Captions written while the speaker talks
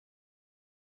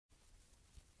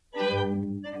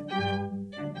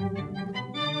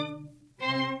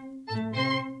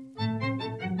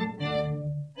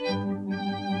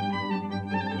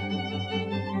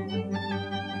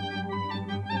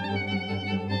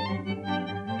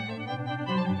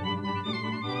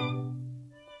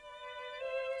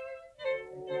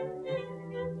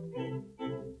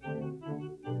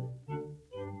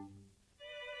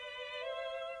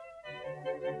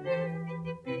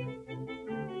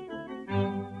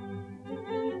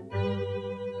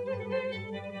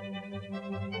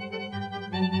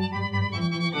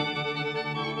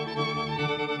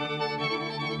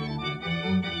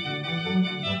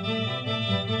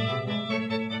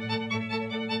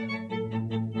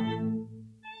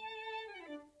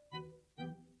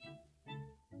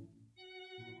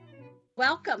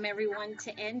Welcome, everyone,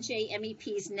 to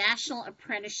NJMEP's National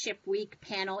Apprenticeship Week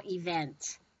panel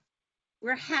event.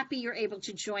 We're happy you're able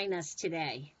to join us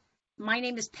today. My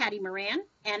name is Patty Moran,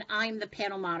 and I'm the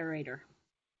panel moderator.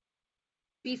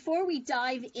 Before we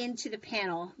dive into the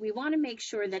panel, we want to make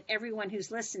sure that everyone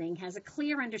who's listening has a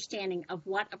clear understanding of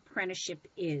what apprenticeship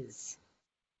is.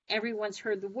 Everyone's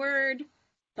heard the word,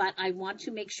 but I want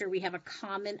to make sure we have a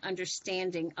common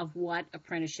understanding of what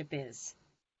apprenticeship is.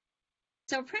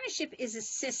 So apprenticeship is a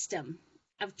system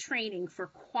of training for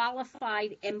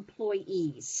qualified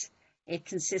employees. It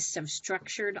consists of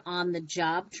structured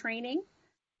on-the-job training,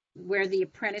 where the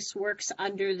apprentice works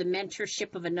under the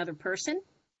mentorship of another person.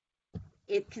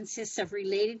 It consists of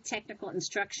related technical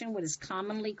instruction, what is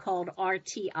commonly called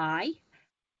RTI,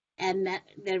 and that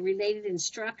the related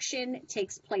instruction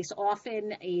takes place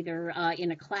often either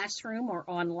in a classroom or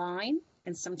online,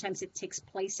 and sometimes it takes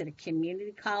place at a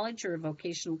community college or a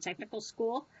vocational technical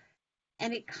school,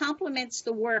 and it complements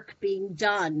the work being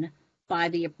done by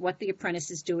what the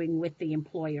apprentice is doing with the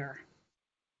employer.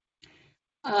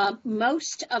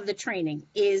 Most of the training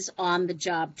is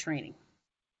on-the-job training.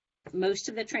 Most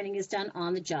of the training is done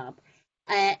on the job.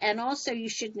 And also you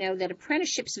should know that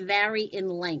apprenticeships vary in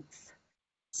length.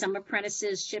 Some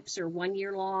apprenticeships are 1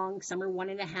 year long, some are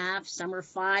 1.5, some are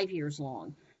 5 years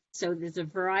long. So there's a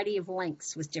variety of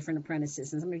lengths with different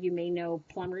apprentices. And some of you may know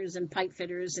plumbers and pipe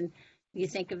fitters, and you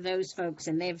think of those folks,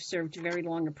 and they've served very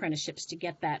long apprenticeships to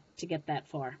get that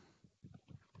far.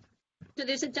 So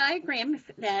there's a diagram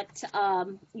that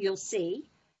you'll see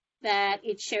that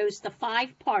it shows the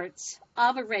 5 parts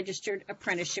of a registered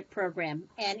apprenticeship program.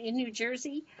 And in New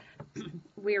Jersey,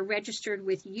 we're registered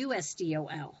with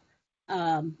USDOL.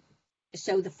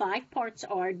 So the 5 parts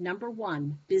are: number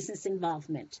 1, business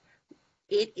involvement.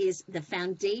 It is the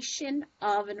foundation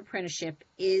of an apprenticeship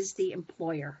is the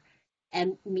employer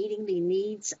and meeting the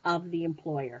needs of the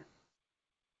employer.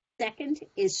 Second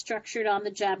is structured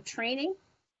on-the-job training.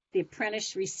 The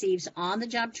apprentice receives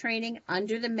on-the-job training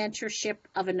under the mentorship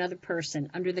of another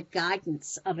person, under the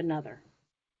guidance of another.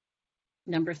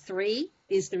 Number 3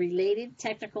 is the related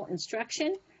technical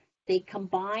instruction. They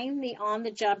combine the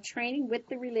on-the-job training with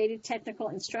the related technical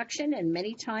instruction, and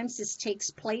many times this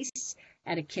takes place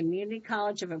at a community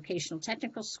college, a vocational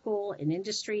technical school, an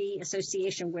industry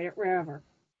association, wherever.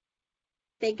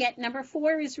 They get, number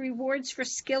 4 is rewards for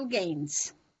skill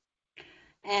gains.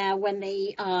 When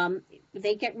they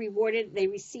get rewarded, they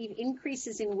receive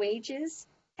increases in wages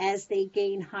as they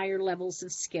gain higher levels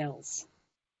of skills.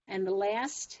 And the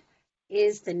last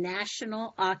is the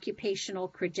national occupational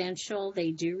credential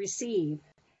they do receive.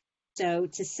 So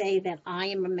to say that I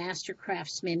am a master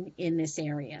craftsman in this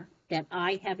area, that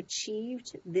I have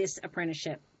achieved this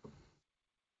apprenticeship.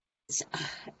 So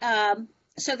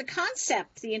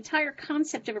the entire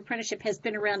concept of apprenticeship has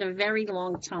been around a very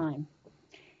long time.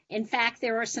 In fact,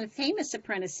 there are some famous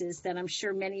apprentices that I'm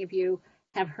sure many of you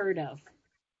have heard of.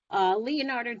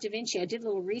 Leonardo da Vinci, I did a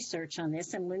little research on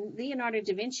this, and when Leonardo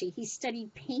da Vinci, he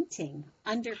studied painting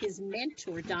under his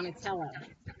mentor, Donatello.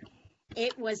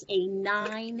 It was a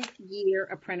 9-year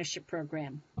apprenticeship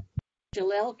program.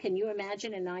 Jalil, can you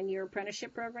imagine a 9-year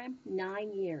apprenticeship program?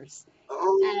 9 years.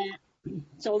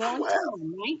 It's a long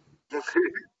time, right?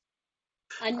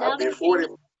 I'll be 40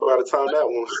 by the time that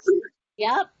one.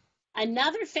 Yep.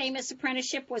 Another famous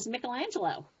apprenticeship was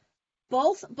Michelangelo.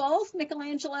 Both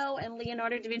Michelangelo and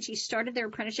Leonardo da Vinci started their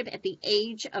apprenticeship at the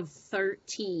age of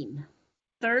 13.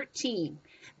 13.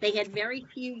 They had very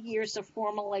few years of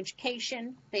formal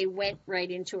education. They went right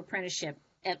into apprenticeship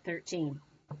at 13.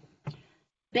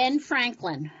 Ben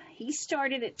Franklin, he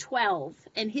started at 12,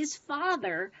 and his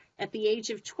father, at the age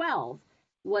of 12,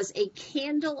 was a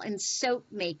candle and soap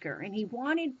maker, and he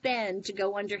wanted Ben to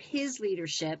go under his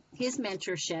leadership, his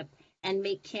mentorship, and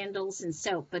make candles and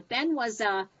soap. But Ben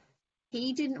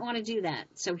he didn't want to do that.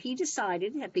 So he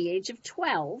decided at the age of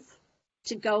 12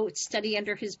 to go study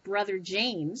under his brother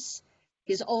James,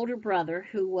 his older brother,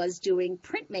 who was doing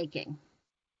printmaking.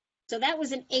 So that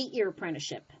was an 8-year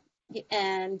apprenticeship.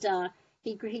 And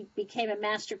he became a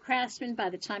master craftsman by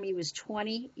the time he was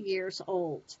 20 years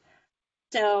old.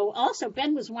 So also,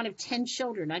 Ben was one of 10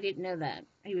 children. I didn't know that.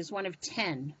 He was one of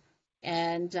 10.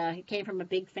 And he came from a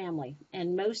big family.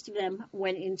 And most of them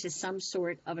went into some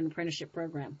sort of an apprenticeship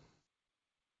program.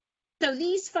 So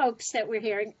these folks that we're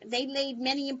hearing, they laid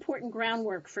many important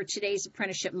groundwork for today's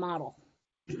apprenticeship model.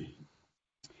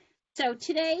 So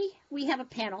today we have a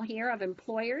panel here of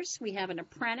employers, we have an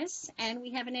apprentice, and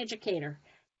we have an educator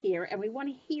here. And we want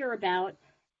to hear about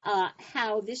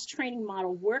how this training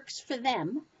model works for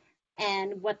them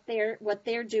and what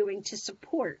they're doing to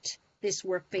support this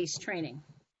work-based training.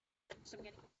 So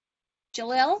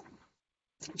Jalil?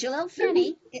 Jalil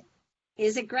Fenny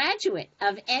is a graduate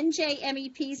of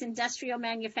NJMEP's Industrial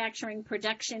Manufacturing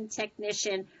Production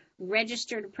Technician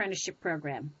Registered Apprenticeship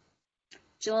Program.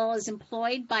 Jalil is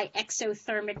employed by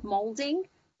Exothermic Molding,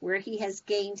 where he has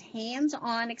gained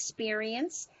hands-on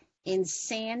experience in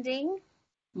sanding,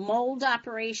 mold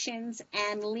operations,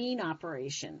 and lean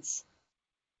operations.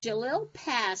 Jalil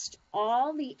passed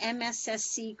all the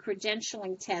MSSC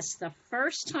credentialing tests the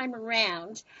first time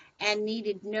around and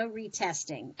needed no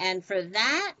retesting. And for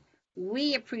that,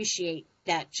 we appreciate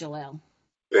that, Jalil.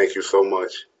 Thank you so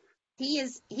much. He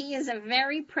is a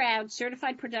very proud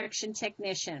certified production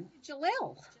technician.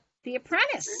 Jalil, the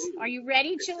apprentice. Are you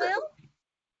ready, Jalil?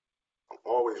 I'm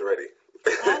always ready.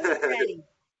 Always ready.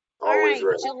 All right,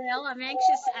 ready. Jalil, I'm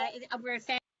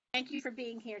anxious. Thank you for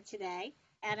being here today.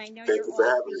 And I know you're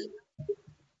all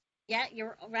yeah,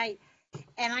 you're right.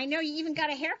 And I know you even got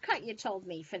a haircut, you told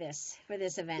me, for this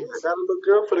event. Yeah, gotta look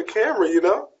good for the camera, you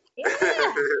know? Yeah,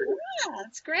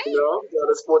 that's great. You know,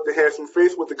 gotta sport the handsome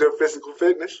face with the good physical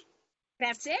fitness.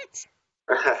 That's it.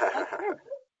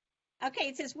 Okay,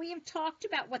 it says, we have talked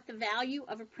about what the value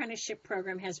of apprenticeship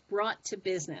program has brought to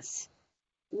business.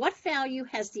 What value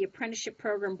has the apprenticeship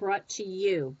program brought to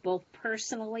you, both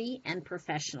personally and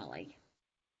professionally?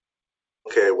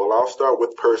 Okay, well, I'll start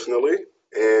with personally.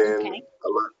 And okay.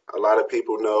 A lot of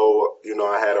people know, you know,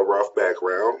 I had a rough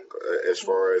background as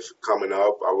far as coming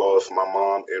up. I lost my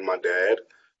mom and my dad.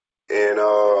 And,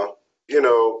 you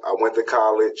know, I went to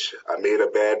college. I made a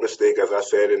bad mistake, as I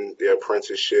said in the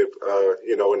apprenticeship,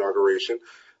 you know, inauguration.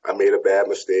 I made a bad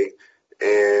mistake.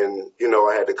 And, you know,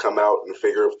 I had to come out and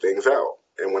figure things out.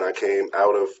 And when I came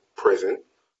out of prison,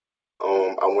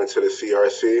 I went to the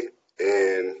CRC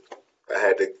and I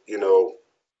had to, you know,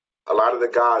 a lot of the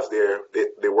guys there,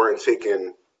 they weren't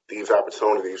taking these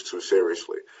opportunities too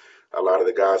seriously. A lot of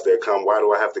the guys there come, why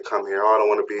do I have to come here? Oh, I don't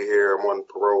want to be here. I'm on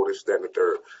parole, this, that, and the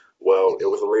third. Well, it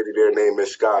was a lady there named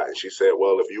Miss Scott, and she said,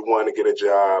 well, if you want to get a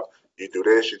job, you do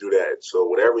this, you do that. So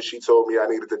whatever she told me I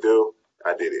needed to do,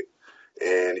 I did it.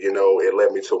 And, you know, it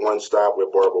led me to one stop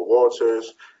with Barbara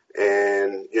Walters.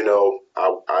 And, you know,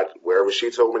 I wherever she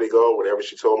told me to go, whatever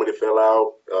she told me to fill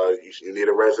out, you need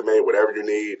a resume, whatever you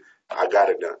need, I got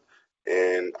it done.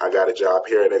 And I got a job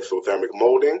here at Exothermic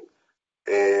Molding.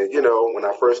 And, you know, when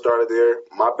I first started there,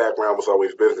 my background was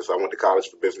always business. I went to college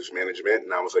for business management,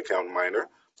 and I was an accountant minor.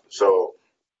 So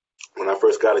when I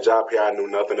first got a job here, I knew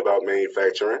nothing about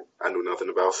manufacturing. I knew nothing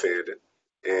about sanding.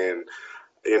 And,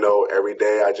 you know, every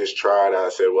day I just tried. I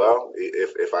said, well,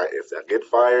 if I get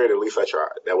fired, at least I tried.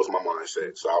 That was my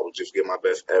mindset. So I would just give my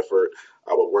best effort.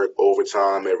 I would work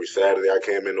overtime every Saturday. I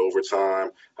came in overtime.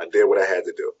 I did what I had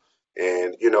to do.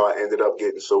 And, you know, I ended up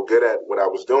getting so good at what I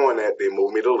was doing that they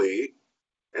moved me to lead.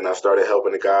 And I started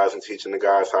helping the guys and teaching the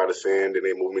guys how to sand. And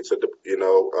they moved me to, you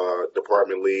know,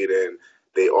 department lead. And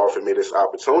they offered me this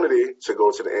opportunity to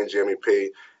go to the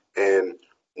NJMEP. And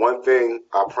one thing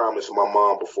I promised my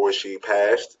mom before she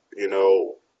passed, you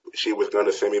know, she was going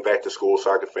to send me back to school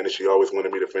so I could finish. She always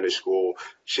wanted me to finish school.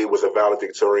 She was a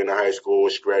valedictorian in high school.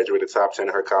 She graduated top 10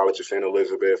 in her college at St.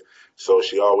 Elizabeth. So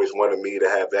she always wanted me to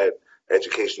have that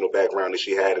educational background that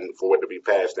she had and for it to be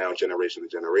passed down generation to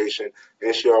generation.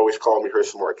 And she always called me her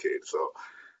smart kid. So,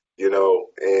 you know,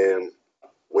 and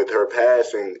with her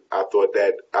passing, I thought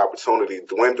that opportunity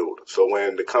dwindled. So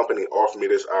when the company offered me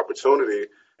this opportunity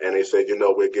and they said, you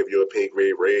know, we'll give you a pay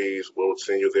grade raise, we'll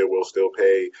send you there, we'll still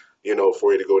pay, you know,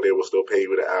 for you to go there, we'll still pay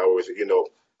you the hours. You know,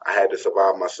 I had to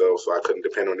survive myself, so I couldn't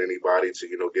depend on anybody to,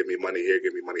 you know, give me money here,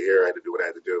 give me money here. I had to do what I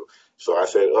had to do. So I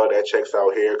said, oh, that checks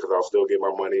out here because I'll still get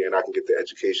my money and I can get the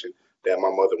education that my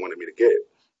mother wanted me to get.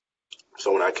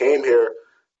 So when I came here,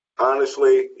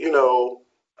 honestly, you know,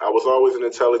 I was always an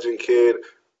intelligent kid,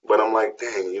 but I'm like,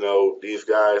 dang, you know, these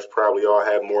guys probably all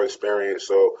have more experience.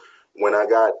 So when I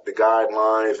got the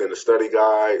guidelines and the study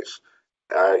guides,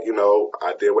 you know,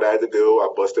 I did what I had to do. I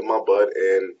busted my butt,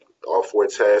 and all 4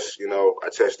 tests, you know, I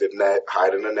tested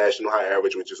higher than the national high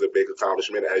average, which is a big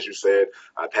accomplishment. As you said,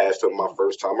 I passed them my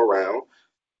first time around.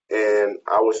 And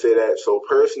I would say that, so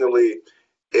personally,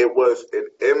 it was an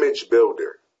image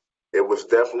builder. It was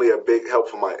definitely a big help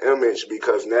for my image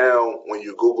because now when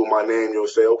you Google my name, you'll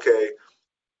say, okay,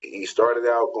 he started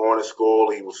out going to school.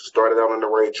 He started out on the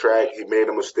right track. He made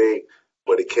a mistake,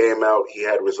 but he came out. He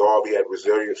had resolve. He had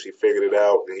resilience. He figured it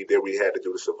out, and he did what he had to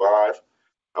do to survive.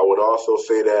 I would also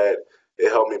say that it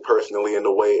helped me personally in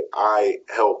the way I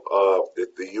help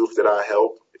the youth that I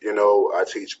help. You know, I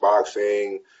teach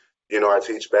boxing. You know, I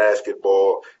teach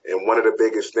basketball. And one of the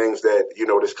biggest things that, you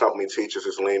know, this company teaches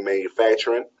is lean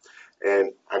manufacturing.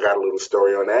 And I got a little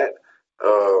story on that.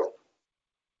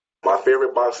 My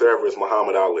favorite boxer ever is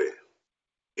Muhammad Ali.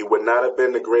 He would not have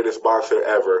been the greatest boxer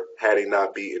ever had he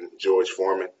not beaten George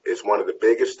Foreman. It's one of the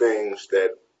biggest things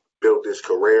that built his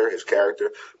career, his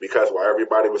character, because while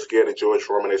everybody was scared of George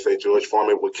Foreman, they say George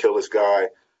Foreman would kill his guy.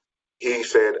 He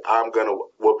said, I'm going to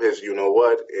whoop his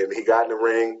you-know-what, and he got in the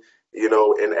ring,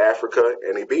 in Africa,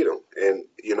 and he beat him. And,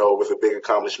 it was a big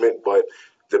accomplishment, but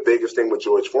the biggest thing with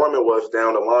George Foreman was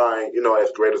down the line,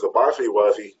 as great as a boxer he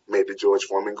was, he made the George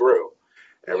Foreman grill.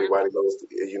 Everybody knows,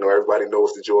 everybody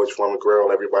knows the George Foreman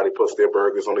grill. Everybody puts their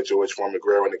burgers on the George Foreman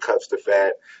grill, and it cuts the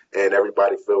fat, and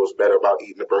everybody feels better about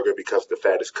eating the burger because the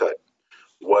fat is cut.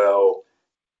 Well,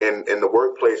 in the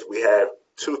workplace, we have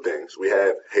two things. We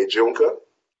have hejunka,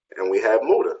 and we have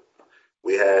muda.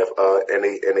 We have and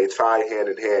they tie hand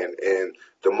in hand. And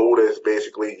the muda is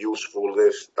basically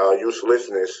uselessness,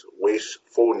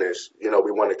 wastefulness. We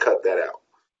want to cut that out.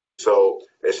 So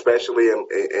especially in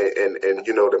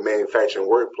the manufacturing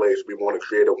workplace, we want to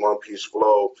create a one-piece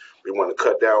flow. We want to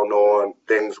cut down on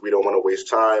things we don't want to waste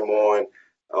time on.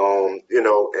 And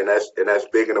that's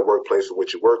big in the workplace of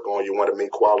what you work on. You want to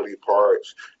make quality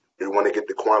parts. You want to get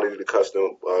the quantity the customer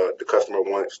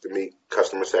wants to meet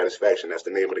customer satisfaction. That's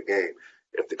the name of the game.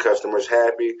 If the customer's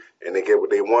happy and they get what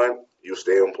they want, you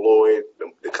stay employed,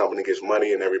 the company gets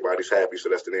money, and everybody's happy. So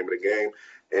that's the name of the game.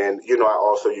 And, I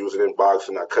also use it in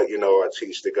boxing. I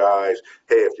teach the guys,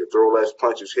 hey, if you throw less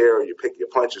punches here or you pick your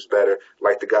punches better,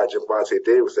 like the guy Javante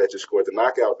Davis that just scored the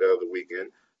knockout the other weekend,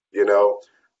 you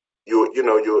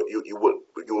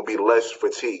will be less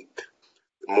fatigued.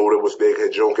 Muda was big.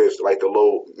 Hejunka is like the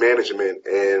low management.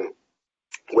 And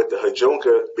with the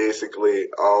hejunka, basically,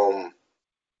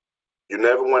 you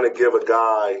never want to give a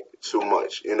guy too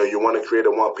much. You want to create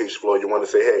a one-piece flow. You want to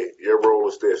say, hey, your role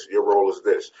is this. Your role is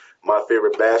this. My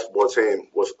favorite basketball team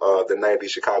was the 90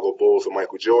 Chicago Bulls of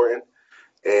Michael Jordan.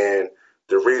 And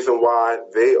the reason why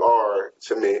they are,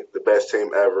 to me, the best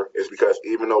team ever is because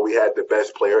even though we had the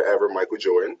best player ever, Michael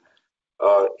Jordan,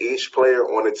 each player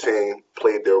on the team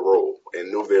played their role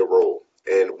and knew their role.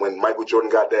 And when Michael Jordan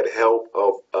got that help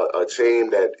of a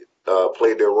team that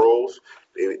played their roles,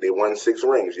 they won 6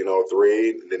 rings,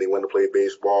 3. Then they went to play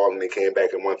baseball, and they came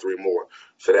back and won 3 more.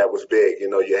 So that was big.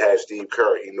 You had Steve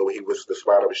Kerr. He knew he was the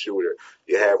spot of a shooter.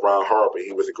 You had Ron Harper.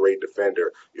 He was a great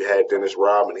defender. You had Dennis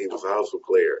Rodman. He was a hustle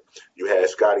player. You had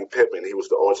Scottie Pippen. He was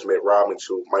the ultimate Robin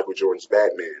to Michael Jordan's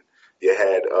Batman. You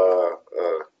had,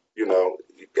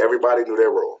 everybody knew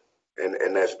their role,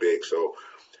 and that's big. So.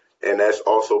 And that's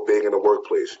also big in the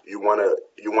workplace. You want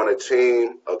a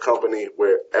team, a company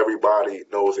where everybody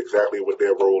knows exactly what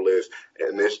their role is.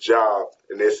 And this job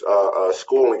and this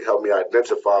schooling helped me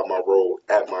identify my role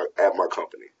at my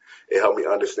company. It helped me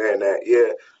understand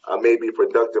that, I may be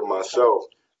productive myself,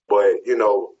 but,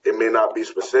 it may not be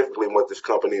specifically what this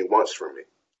company wants from me.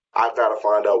 I've got to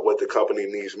find out what the company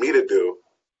needs me to do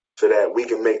so that we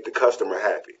can make the customer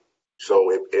happy. So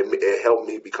it helped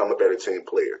me become a better team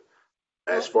player.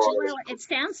 It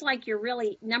sounds like you're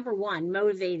really, number one,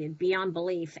 motivated beyond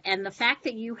belief. And the fact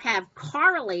that you have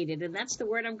correlated, and that's the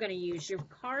word I'm going to use, you've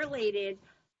correlated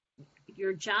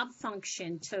your job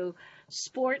function to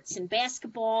sports and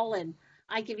basketball. And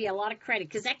I give you a lot of credit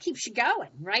because that keeps you going,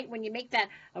 right? When you make that,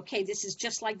 okay, this is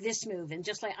just like this move. And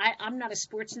just like I'm not a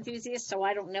sports enthusiast, so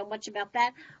I don't know much about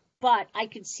that. But I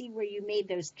could see where you made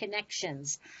those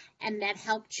connections, and that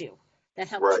helped you. That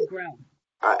helped you grow.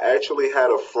 I actually had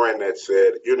a friend that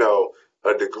said,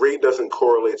 a degree doesn't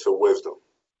correlate to wisdom.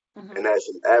 Mm-hmm. And that's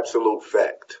an absolute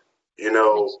fact.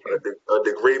 A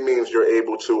degree means you're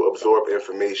able to absorb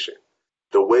information.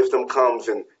 The wisdom comes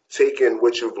in taking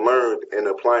what you've learned and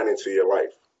applying it to your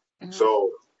life. Mm-hmm. So,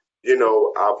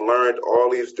 I've learned all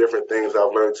these different things.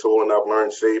 I've learned tooling, I've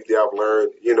learned safety, I've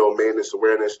learned, maintenance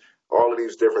awareness, all of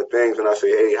these different things. And I say,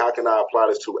 hey, how can I apply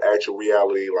this to actual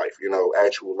reality life,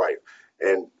 actual life?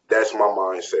 And that's my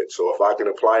mindset. So if I can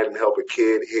apply it and help a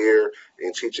kid here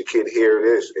and teach a kid here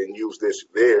this and use this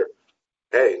there,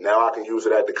 hey, now I can use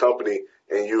it at the company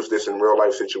and use this in real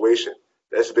life situation.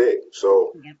 That's big.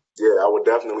 So, I would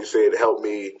definitely say it helped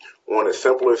me on a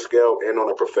simpler scale and on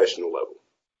a professional level.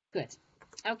 Good.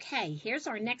 Okay, here's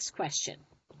our next question.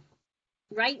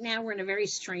 Right now, we're in a very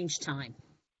strange time.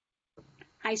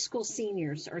 High school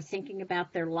seniors are thinking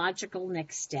about their logical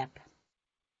next step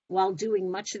while doing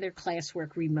much of their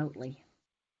classwork remotely.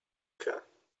 Okay.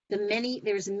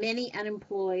 There's many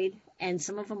unemployed, and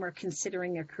some of them are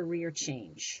considering a career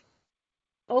change.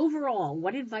 Overall,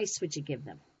 what advice would you give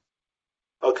them?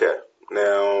 Okay.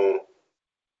 Now,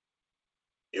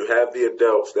 you have the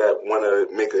adults that want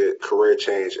to make a career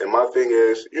change. And my thing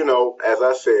is, as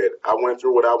I said, I went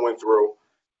through what I went through.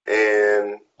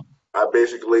 And I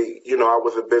basically, I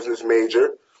was a business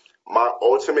major. my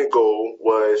ultimate goal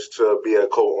was to be a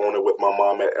co-owner with my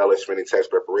mom at LS Finney Tax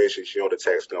Preparation. She owned a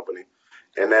tax company,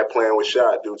 and that plan was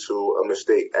shot due to a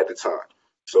mistake at the time.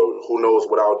 So who knows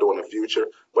what I'll do in the future?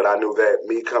 But I knew that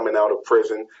me coming out of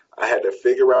prison, I had to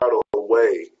figure out a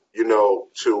way,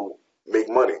 to make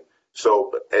money.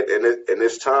 So in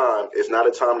this time, it's not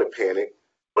a time to panic,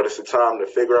 but it's a time to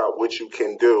figure out what you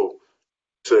can do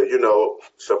to,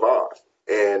 survive.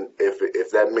 And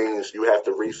if that means you have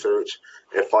to research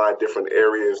and find different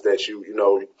areas that you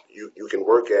can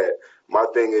work at, my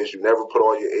thing is you never put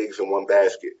all your eggs in one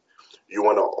basket. You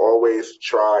want to always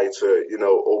try to,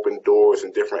 open doors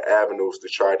and different avenues to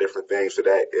try different things so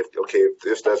that if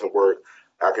this doesn't work,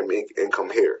 I can make income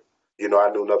here.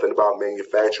 I knew nothing about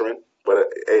manufacturing, but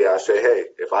hey, I say, hey,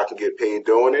 if I can get paid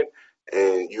doing it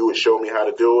and you would show me how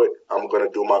to do it, I'm going to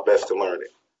do my best to learn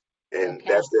it. And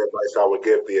that's the advice I would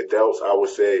give the adults. I would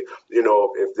say,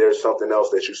 if there's something else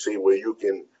that you see where you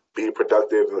can be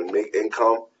productive and make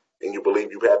income and you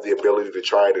believe you have the ability to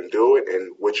try it and do it,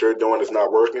 and what you're doing is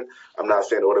not working, I'm not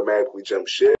saying automatically jump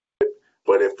ship,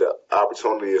 but if the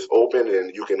opportunity is open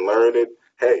and you can learn it,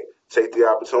 hey, take the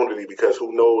opportunity, because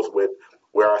who knows where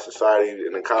our society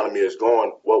and economy is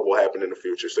going, what will happen in the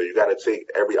future. So you got to take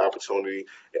every opportunity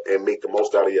and make the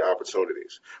most out of your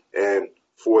opportunities. And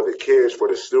for the kids, for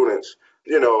the students,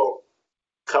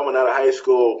 coming out of high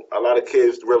school, a lot of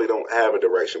kids really don't have a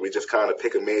direction. We just kind of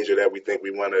pick a major that we think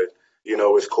we want to,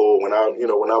 it's cool. When I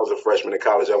was a freshman in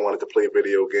college, I wanted to play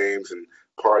video games and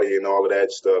party and all of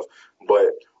that stuff.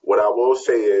 But what I will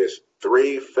say is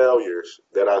 3 failures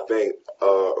that I think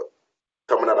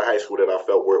coming out of high school that I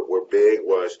felt were big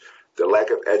was the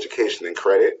lack of education and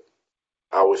credit.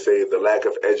 I would say the lack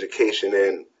of education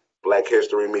in Black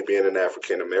history, me being an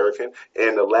African American,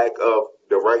 and the lack of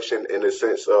direction in the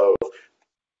sense of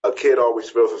a kid always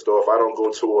feels as though if I don't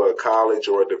go to a college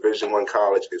or a Division I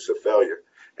college, it's a failure.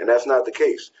 And that's not the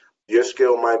case. Your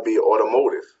skill might be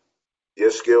automotive. Your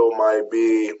skill might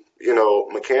be,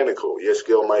 mechanical. Your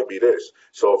skill might be this.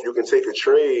 So if you can take a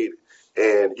trade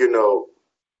and,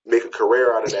 make a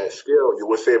career out of that skill, you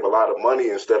would save a lot of money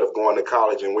instead of going to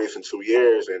college and wasting 2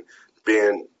 years and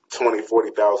being $20,000,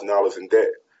 $40,000 in debt.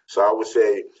 So I would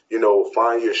say,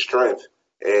 find your strength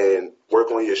and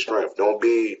work on your strength. Don't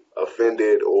be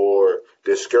offended or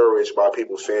discouraged by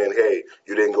people saying, hey,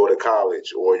 you didn't go to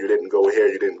college, or you didn't go here,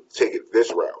 you didn't take it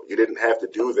this route. You didn't have to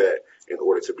do that in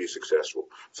order to be successful.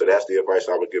 So that's the advice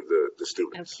I would give the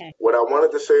students. Okay. What I wanted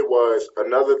to say was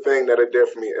another thing that it did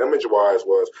for me image-wise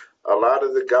was a lot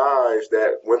of the guys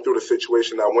that went through the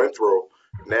situation I went through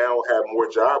now have more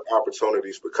job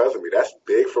opportunities because of me. That's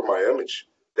big for my image.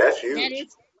 That's huge. That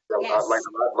is, yes.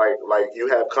 Like you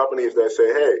have companies that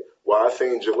say, hey, well, I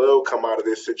seen Jalil come out of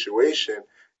this situation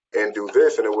and do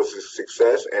this, and it was a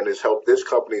success, and it's helped this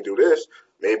company do this.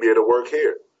 Maybe it'll work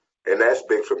here. And that's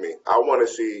big for me. I want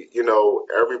to see,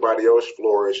 everybody else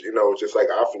flourish, just like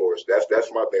I flourish.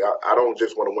 That's my thing. I don't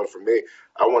just want to win for me.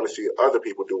 I want to see other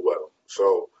people do well.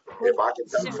 So if I can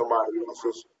help somebody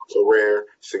else's career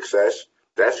success,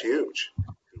 that's huge.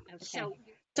 Okay.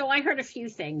 So I heard a few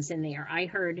things in there. I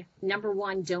heard, number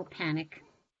 1, don't panic.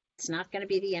 It's not going to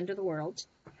be the end of the world.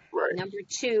 Right. Number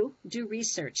 2, do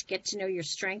research. Get to know your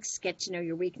strengths. Get to know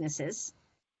your weaknesses.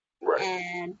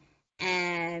 Right.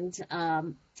 And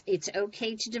it's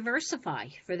okay to diversify.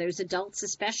 For those adults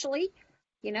especially,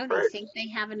 they think they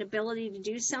have an ability to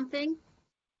do something.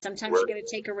 Sometimes you're going to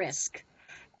take a risk.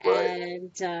 Right.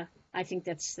 And I think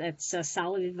that's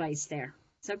solid advice there.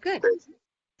 So good.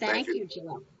 Thank you,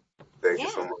 Jalil. Thank you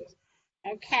so much.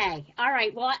 Okay. All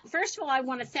right. Well, first of all, I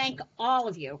want to thank all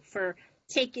of you for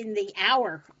taking the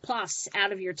hour plus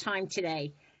out of your time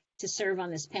today to serve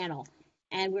on this panel.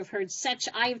 And we've heard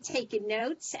I have taken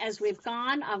notes as we've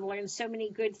gone. I've learned so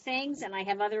many good things, and I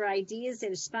have other ideas that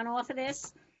have spun off of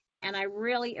this. And I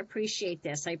really appreciate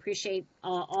this. I appreciate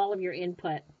all of your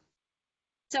input.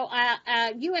 So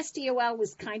USDOL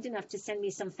was kind enough to send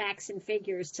me some facts and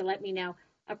figures to let me know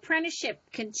apprenticeship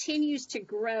continues to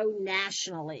grow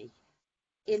nationally.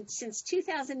 Since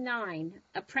 2009,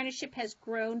 apprenticeship has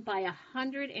grown by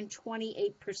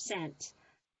 128%,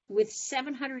 with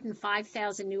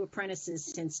 705,000 new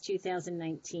apprentices since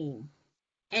 2019.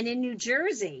 And in New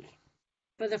Jersey,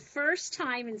 for the first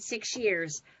time in 6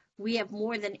 years, we have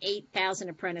more than 8,000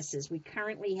 apprentices. We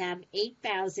currently have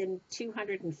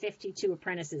 8,252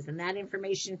 apprentices, and that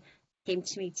information came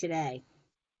to me today.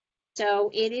 So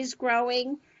it is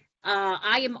growing.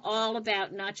 I am all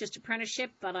about not just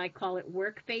apprenticeship, but I call it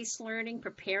work-based learning,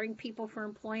 preparing people for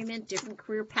employment, different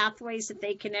career pathways that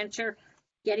they can enter,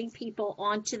 getting people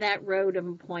onto that road of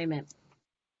employment.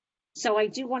 So I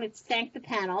do want to thank the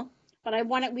panel. But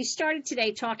we started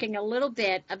today talking a little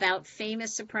bit about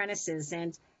famous apprentices,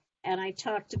 and I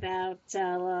talked about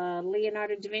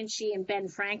Leonardo da Vinci and Ben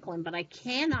Franklin, but I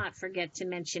cannot forget to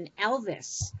mention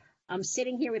Elvis. I'm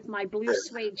sitting here with my blue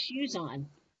suede shoes on,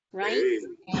 right?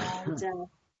 And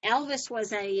Elvis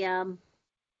was an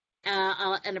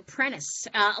apprentice,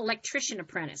 electrician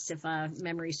apprentice, if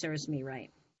memory serves me right.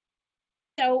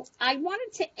 So I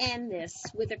wanted to end this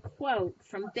with a quote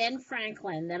from Ben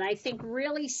Franklin that I think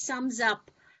really sums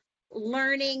up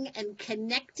learning and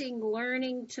connecting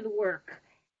learning to the work.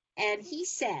 And he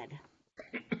said,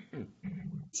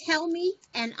 "Tell me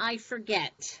and I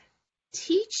forget.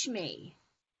 Teach me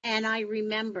and I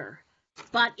remember.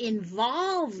 But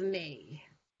involve me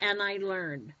and I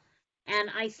learn." And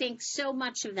I think so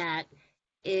much of that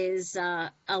is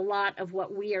a lot of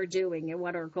what we are doing and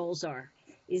what our goals are,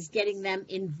 is getting them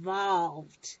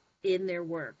involved in their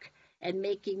work and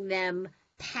making them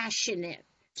passionate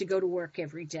to go to work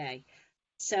every day.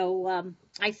 So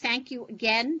I thank you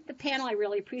again, the panel. I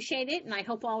really appreciate it, and I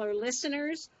hope all our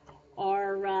listeners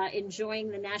are enjoying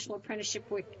the National Apprenticeship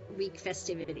Week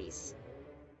festivities.